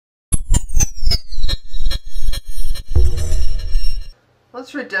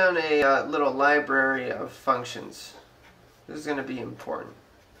Let's write down a little library of functions. This is going to be important.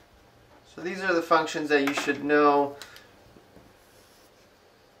 So these are the functions that you should know.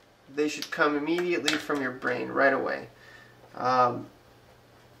 They should come immediately from your brain right away.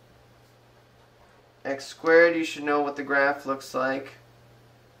 X squared, you should know what the graph looks like.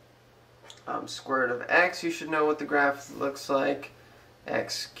 Square root of x, you should know what the graph looks like.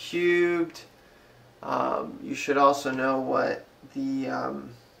 X cubed. You should also know what the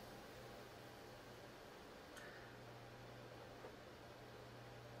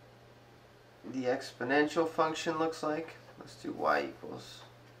exponential function looks like. Let's do y equals.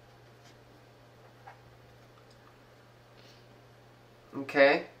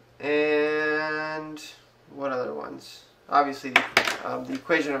 Okay, and what other ones? Obviously the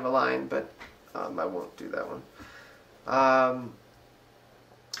equation of a line, but I won't do that one.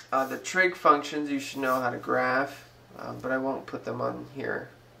 The trig functions you should know how to graph, but I won't put them on here.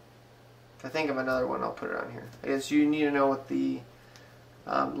 If I think of another one, I'll put it on here. I guess you need to know what the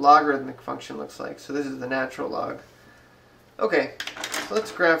logarithmic function looks like. So this is the natural log. Okay, so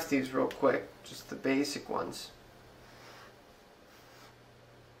let's graph these real quick, just the basic ones.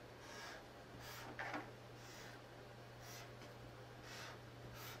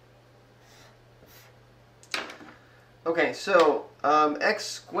 Okay, so x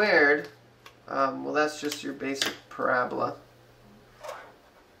squared, well, that's just your basic parabola.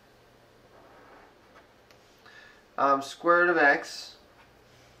 Square root of x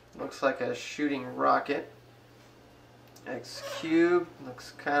looks like a shooting rocket. X cubed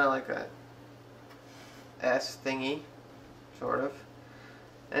looks kind of like a S thingy, sort of.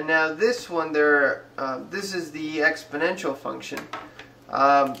 And now this one, this is the exponential function.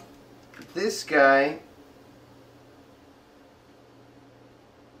 This guy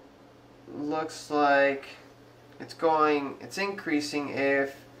looks like it's increasing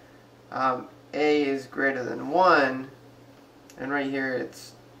if a is greater than 1, and right here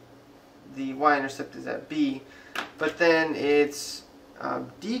it's the y-intercept is at b, but then it's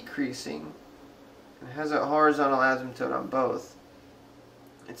decreasing. It has a horizontal asymptote on both.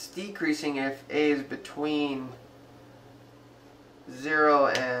 It's decreasing if a is between 0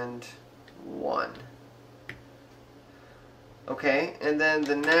 and 1. Okay, and then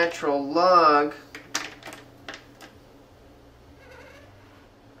the natural log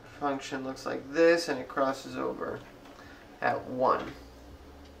function looks like this, and it crosses over at 1.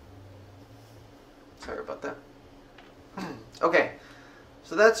 Sorry about that. Okay,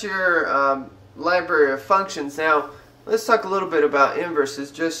 so that's your library of functions. Now, let's talk a little bit about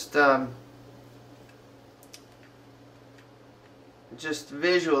inverses, just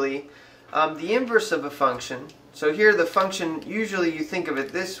visually. The inverse of a function. So here the function, usually you think of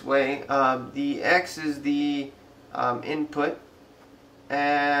it this way. The x is the input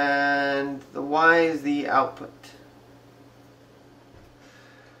and the y is the output.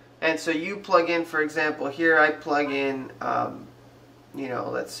 And so you plug in, for example, here I plug in,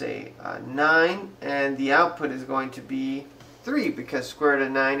 let's say 9, and the output is going to be 3 because square root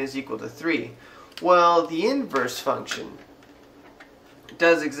of 9 is equal to 3. Well, the inverse function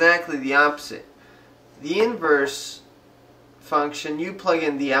does exactly the opposite. The inverse function, you plug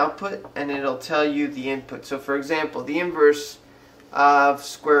in the output and it'll tell you the input. So for example, the inverse of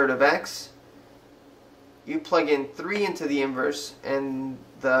square root of x, you plug in 3 into the inverse and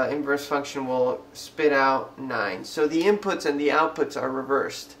the inverse function will spit out 9. So the inputs and the outputs are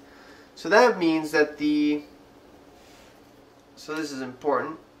reversed. So that means that so this is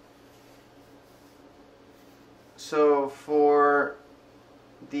important. So for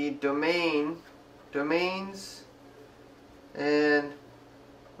the domains and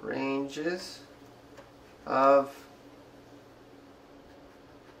ranges of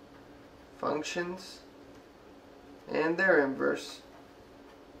functions and their inverse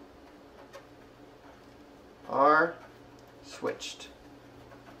are switched.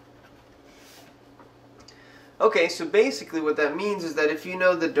 Okay, so basically what that means is that if you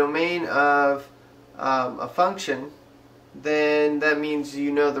know the domain of a function, then that means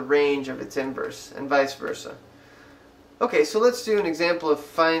you know the range of its inverse, and vice versa. Okay, so let's do an example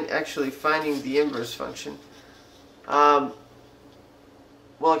of actually finding the inverse function. Well,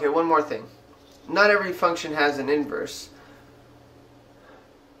 okay, one more thing. Not every function has an inverse.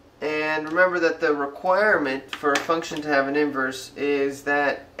 And remember that the requirement for a function to have an inverse is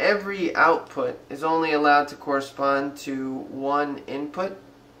that every output is only allowed to correspond to one input.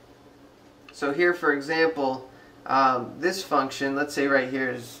 So here, for example, this function, let's say right here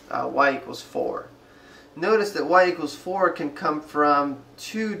is y equals 4. Notice that y equals 4 can come from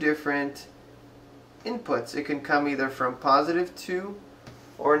two different inputs. It can come either from positive 2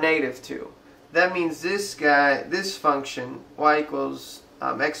 or negative 2. That means this guy, this function, y equals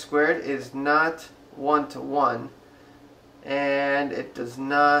x squared, is not 1 to 1, and it does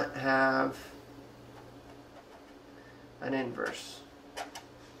not have an inverse.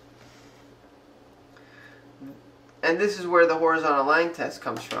 And this is where the horizontal line test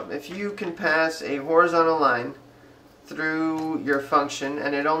comes from. If you can pass a horizontal line through your function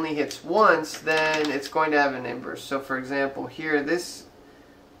and it only hits once, then it's going to have an inverse. So for example here, this,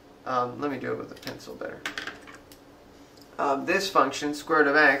 let me do it with a pencil better. This function, square root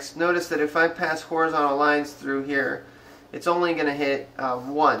of x, notice that if I pass horizontal lines through here, it's only going to hit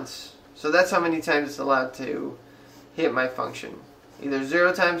once. So that's how many times it's allowed to hit my function. Either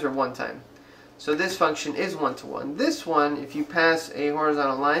 0 times or 1 time. So this function is 1 to 1. This one, if you pass a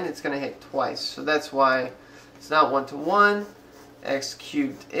horizontal line, it's going to hit twice. So that's why it's not 1 to 1. X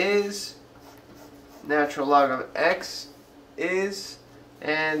cubed is, natural log of x is,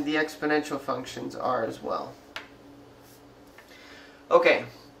 and the exponential functions are as well. Okay,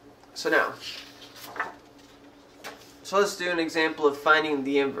 so now, let's do an example of finding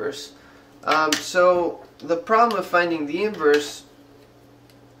the inverse. So the problem of finding the inverse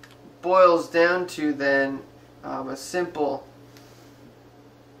boils down to then a simple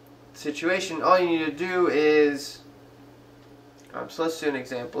situation. All you need to do is, so let's do an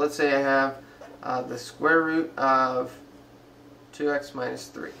example. Let's say I have the square root of 2x minus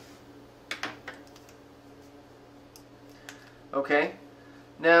 3. Okay,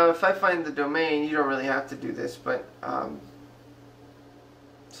 now if I find the domain, you don't really have to do this, but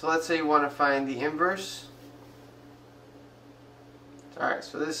so let's say you want to find the inverse. Alright,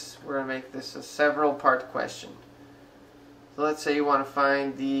 so we're going to make this a several part question. So let's say you want to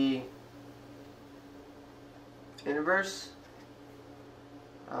find the inverse.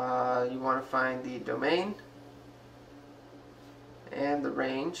 You want to find the domain and the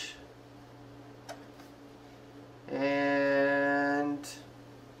range and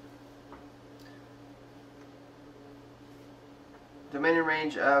domain and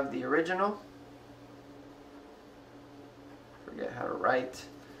range of the original. Forget how to write.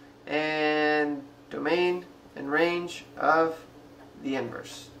 And domain and range of the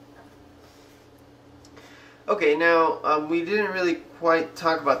inverse. Okay, now we didn't really quite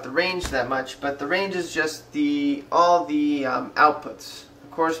talk about the range that much, but the range is just all the outputs,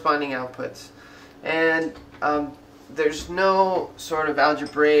 corresponding outputs. And there's no sort of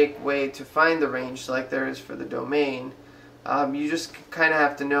algebraic way to find the range like there is for the domain. You just kind of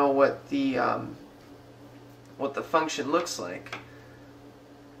have to know what the function looks like.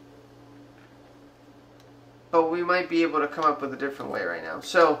 But we might be able to come up with a different way right now.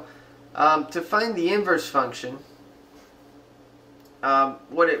 So to find the inverse function,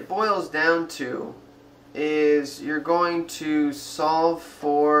 what it boils down to is you're going to solve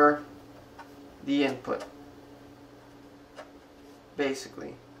for the input,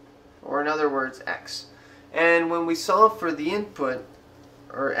 basically, or in other words, x. And when we solve for the input,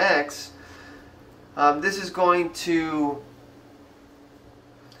 or x, this is going to,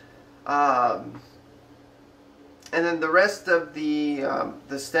 and then the rest of the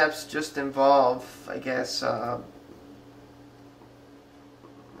steps just involve, I guess, I'm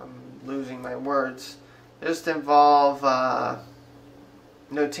losing my words, just involve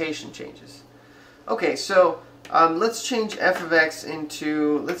notation changes. Okay, so let's change f of x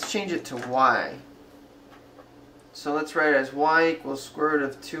into, let's change it to y. So let's write it as y equals square root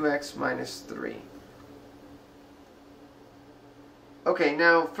of 2x minus 3. Okay,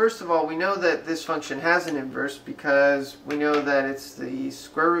 now first of all, we know that this function has an inverse because we know that it's the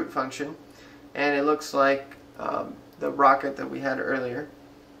square root function and it looks like the rocket that we had earlier.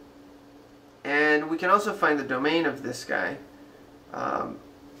 And we can also find the domain of this guy. The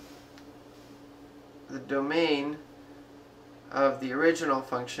domain of the original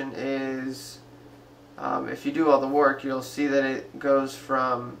function is, if you do all the work, you'll see that it goes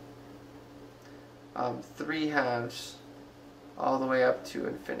from 3/2 all the way up to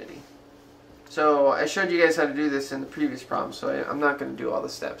infinity. So I showed you guys how to do this in the previous problem, so I'm not going to do all the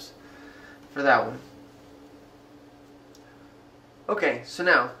steps for that one. Okay, so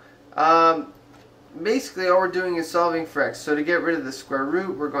now basically all we're doing is solving for x. So to get rid of the square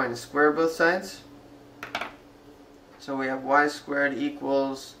root, we're going to square both sides. So we have y squared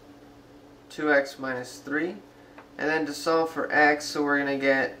equals 2x minus 3. And then to solve for x, so we're going to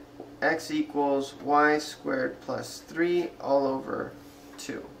get x equals y squared plus 3 all over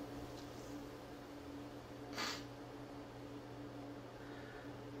 2.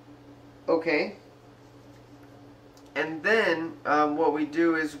 Okay. And then what we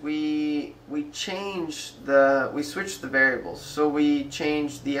do is we switch the variables. So we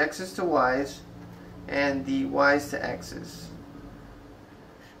change the x's to y's and the y's to x's.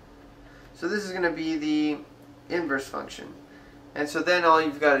 So this is going to be the inverse function. And so then all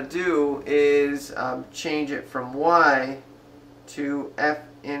you've got to do is change it from y to f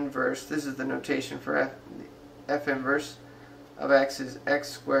inverse. This is the notation for f inverse of x is x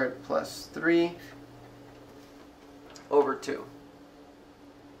squared plus 3 over 2.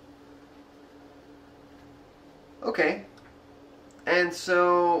 Okay, and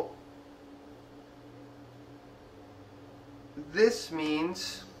so this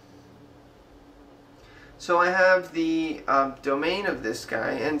means, so I have the domain of this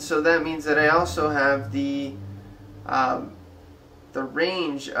guy, and so that means that I also have the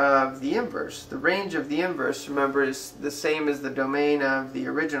range of the inverse. The range of the inverse, remember, is the same as the domain of the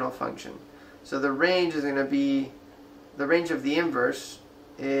original function. So the range is going to be, the range of the inverse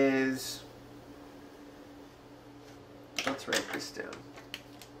is, let's write this down.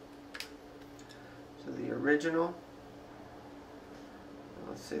 So the original,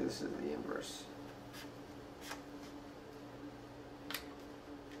 let's say this is the inverse.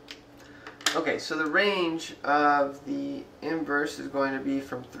 Okay, so the range of the inverse is going to be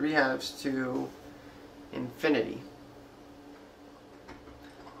from 3/2 to infinity.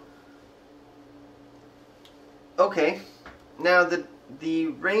 Okay, now the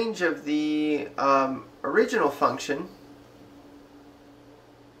range of the original function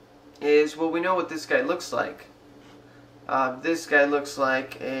is, well, we know what this guy looks like. This guy looks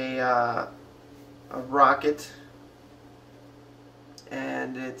like a rocket,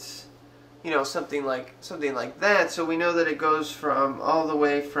 and it's, you know, something like that. So we know that it goes from all the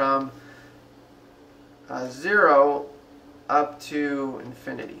way from 0 up to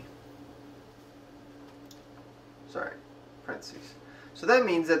infinity. Sorry, parentheses. So that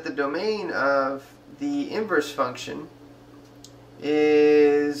means that the domain of the inverse function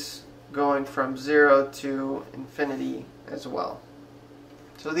is going from 0 to infinity as well.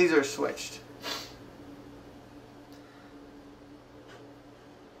 So these are switched.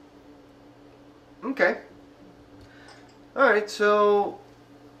 Okay. Alright, so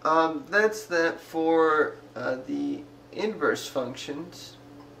that's that for the inverse functions.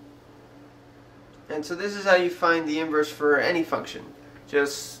 And so this is how you find the inverse for any function.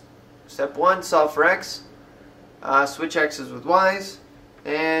 Just step 1, solve for x, switch x's with y's,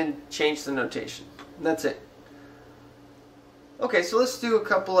 and change the notation. And that's it. Okay, so let's do a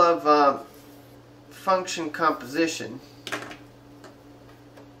couple of function composition.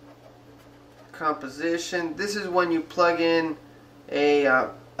 This is when you plug in a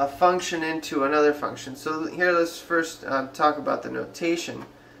function into another function. So here, let's first talk about the notation.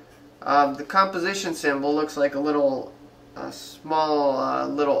 The composition symbol looks like a little small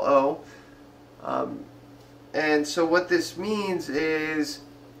little o, and so what this means is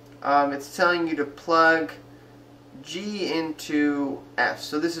it's telling you to plug g into f.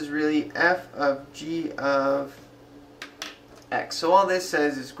 So this is really f of g of x. So all this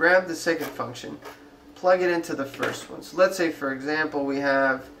says is grab the second function, plug it into the first one. So let's say, for example, we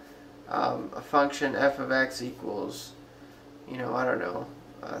have a function f of x equals, you know, I don't know,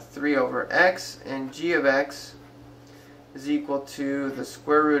 3 over x, and g of x is equal to the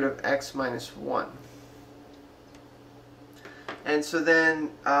square root of x minus 1. And so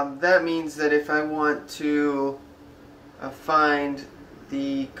then that means that if I want to find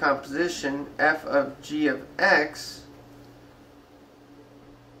the composition f of g of x,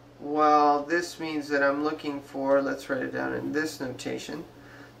 well, this means that I'm looking for, let's write it down in this notation.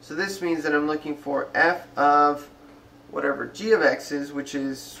 So this means that I'm looking for f of whatever g of x is, which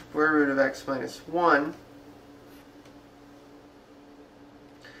is square root of x minus 1.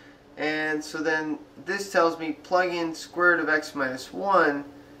 And so then this tells me plug in square root of x minus 1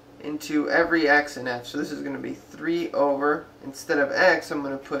 into every x in f. So this is going to be 3 over, instead of x, I'm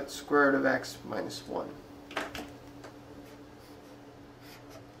going to put square root of x minus 1.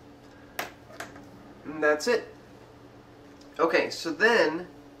 And that's it. Okay, so then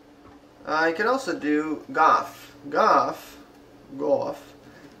I can also do goff. Goff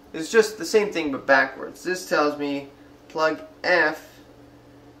is just the same thing but backwards. This tells me plug f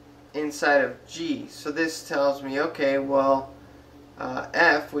inside of g. So this tells me, okay, well,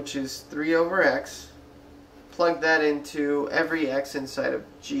 f, which is 3 over x, plug that into every x inside of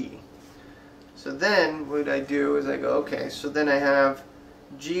g. So then what I do is I go, okay, so then I have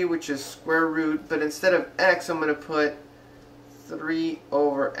g, which is square root, but instead of x, I'm going to put 3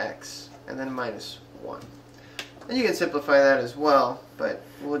 over x, and then minus 1. And you can simplify that as well, but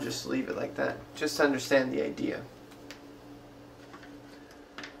we'll just leave it like that, just to understand the idea.